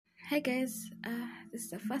Hi guys, this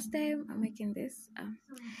is the first time I'm making this.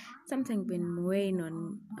 Something been weighing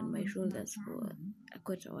on my shoulders for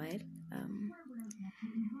quite a while,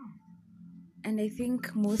 and I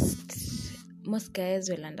think most guys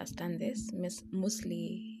will understand this.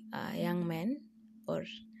 Mostly young men, or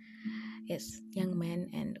yes, young men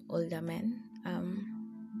and older men.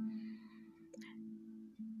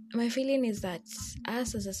 My feeling is that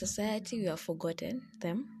us as a society, we have forgotten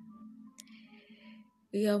them.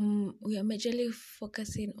 We are majorly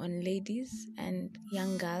focusing on ladies and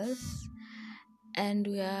young girls, and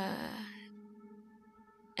we are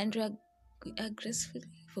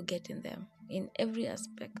gracefully forgetting them in every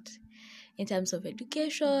aspect, in terms of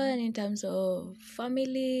education, in terms of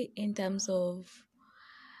family, in terms of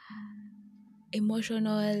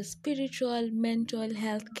emotional, spiritual, mental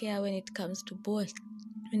health care when it comes to boys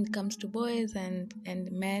and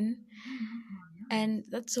men. And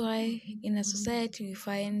that's why in a society we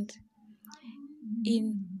find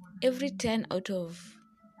in every 10 out of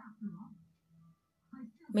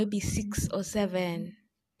maybe 6 or 7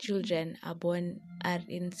 children are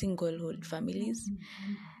in singlehood families,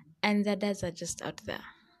 and the dads are just out there.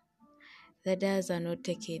 The dads are not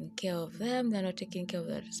taking care of them, they're not taking care of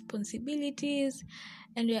their responsibilities,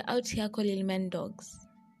 and we're out here calling men dogs.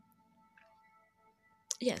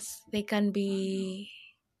 Yes,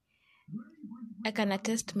 I can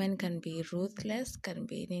attest men can be ruthless, can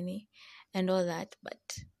be nini, and all that,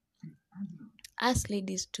 but us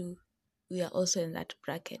ladies too, we are also in that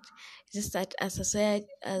bracket. It's just that as a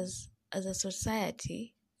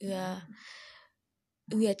society, we are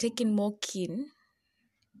taking more keen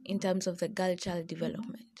in terms of the girl child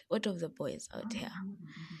development. What of the boys out here?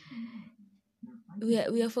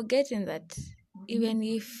 We are forgetting that even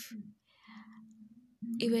if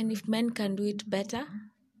men can do it better,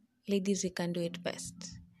 ladies, we can do it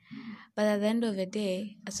best. But at the end of the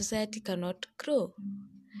day, a society cannot grow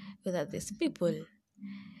without these people.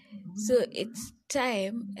 So it's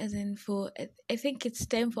time, I think it's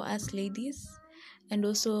time for us ladies, and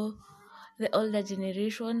also the older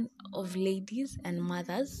generation of ladies and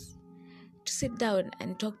mothers, to sit down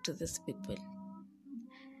and talk to these people.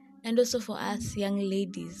 And also for us young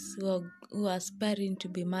ladies who are aspiring to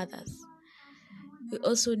be mothers, we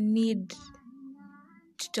also need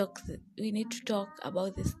to talk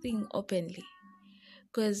about this thing openly.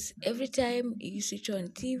 Because every time you switch on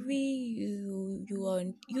TV, you are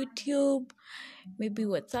on YouTube, maybe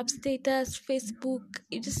WhatsApp status, Facebook,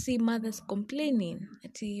 you just see mothers complaining.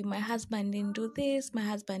 My husband didn't do this, my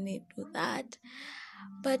husband didn't do that.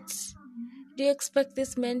 But do you expect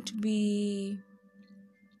this man to be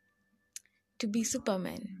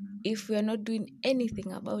Superman if we are not doing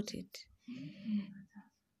anything about it?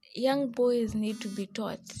 Young boys need to be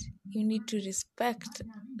taught. You need to respect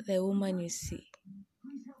the woman you see.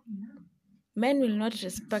 Men will not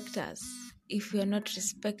respect us if we are not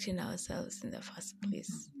respecting ourselves in the first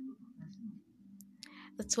place.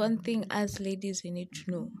 That's one thing as ladies we need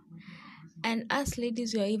to know. And as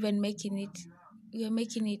ladies, we are making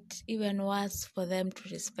it even worse for them to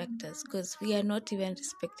respect us, because we are not even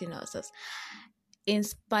respecting ourselves, in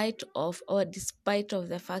spite of or despite of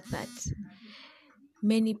the fact that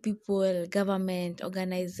many people, government,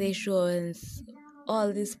 organizations,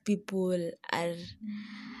 all these people are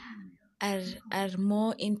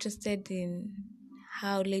more interested in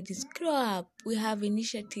how ladies grow up. We have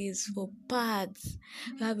initiatives for pads,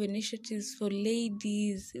 we have initiatives for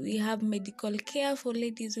ladies, we have medical care for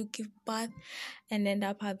ladies who give birth and end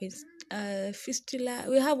up having fistula.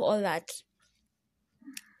 We have all that.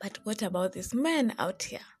 But what about these men out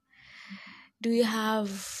here? Do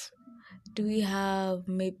we have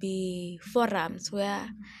maybe forums where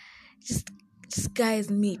just guys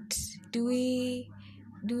meet? Do we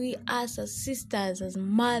us as sisters, as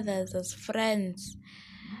mothers, as friends,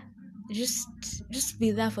 just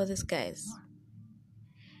be there for these guys?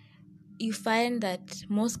 You find that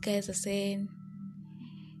most guys are saying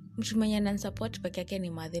mtu mwenye ananisupport peke yake ni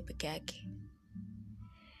madhe peke yake.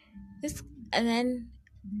 And then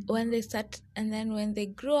when they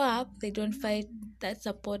grow up, they don't find that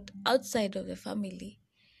support outside of the family.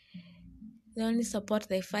 The only support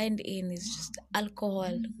they find in is just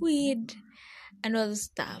alcohol, weed, and all the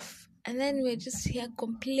stuff. And then we're just here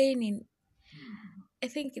complaining. I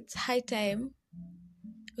think it's high time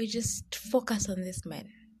we just focus on these men,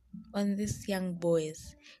 on these young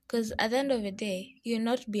boys. Because at the end of the day, you'll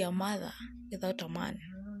not be a mother without a man.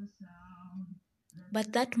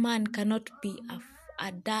 But that man cannot be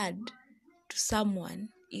a dad to someone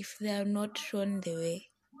if they are not shown the way.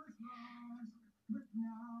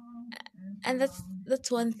 And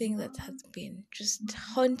that's one thing that has been just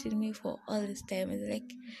haunting me for all this time. It's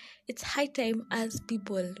like, it's high time as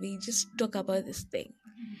people we just talk about this thing.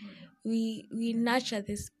 We nurture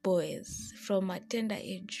these boys from a tender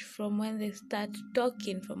age, from when they start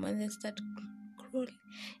talking, from when they start crawling,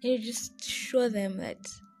 and you just show them that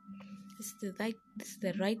this is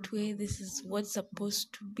the right way, this is what's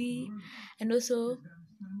supposed to be. And also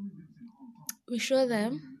we show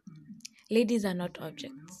them ladies are not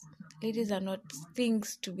objects. Ladies are not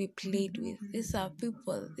things to be played with. These are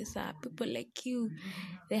people. These are people like you.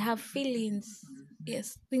 They have feelings.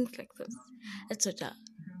 Yes, things like this. That's what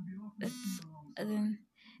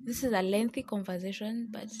this is a lengthy conversation,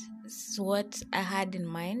 but this is what I had in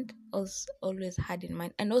mind. Always had in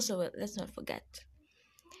mind. And also, let's not forget,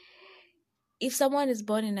 if someone is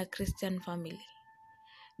born in a Christian family,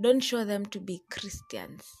 don't show them to be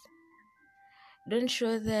Christians. Don't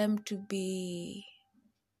show them to be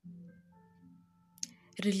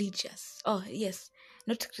religious. Oh, yes,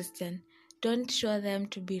 not Christian. Don't show them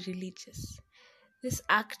to be religious. This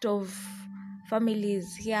act of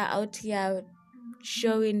families out here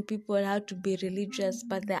showing people how to be religious,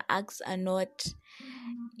 but their acts are not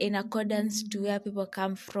in accordance to where people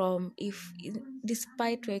come from.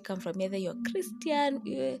 Despite where you come from, whether you're Christian,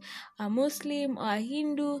 you're a Muslim, or a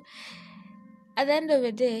Hindu, at the end of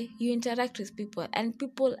the day, you interact with people, and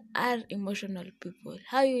people are emotional people.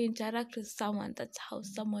 How you interact with someone, that's how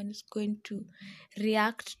someone is going to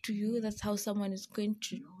react to you. That's how someone is going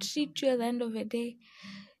to treat you at the end of the day.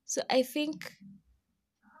 So I think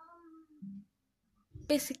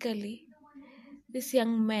basically these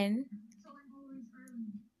young men,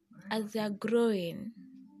 as they are growing,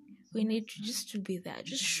 we need to be there.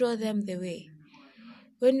 Just show them the way.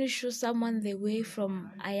 When you show someone the way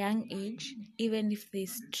from a young age, even if they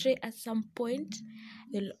stray at some point,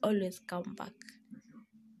 they'll always come back.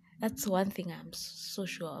 That's one thing I'm so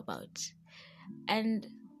sure about. And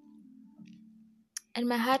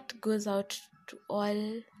my heart goes out to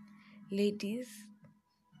all ladies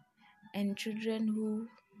and children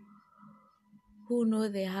who know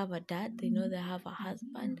they have a dad, they know they have a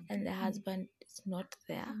husband, and the husband is not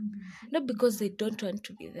there. Not because they don't want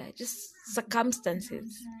to be there, just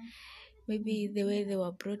circumstances. Maybe the way they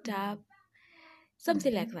were brought up,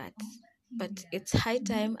 something like that. But it's high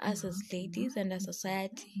time as ladies and as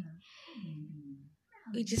society,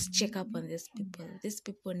 we just check up on these people. These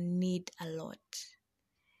people need a lot.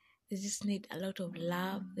 They just need a lot of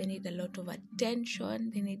love. They need a lot of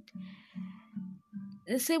attention. They need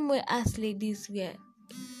the same way as ladies we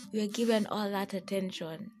are given all that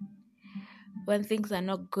attention when things are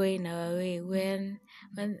not going our way. When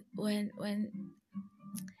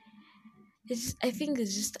I think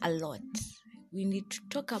it's just a lot we need to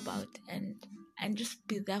talk about and just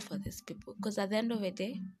be there for these people, because at the end of the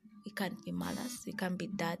day, we can't be mothers, we can't be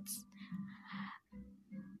dads,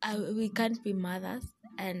 we can't be mothers,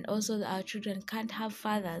 and also our children can't have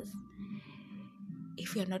fathers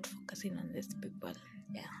if we are not focusing on these people.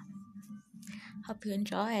 Yeah, hope you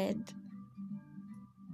enjoy it.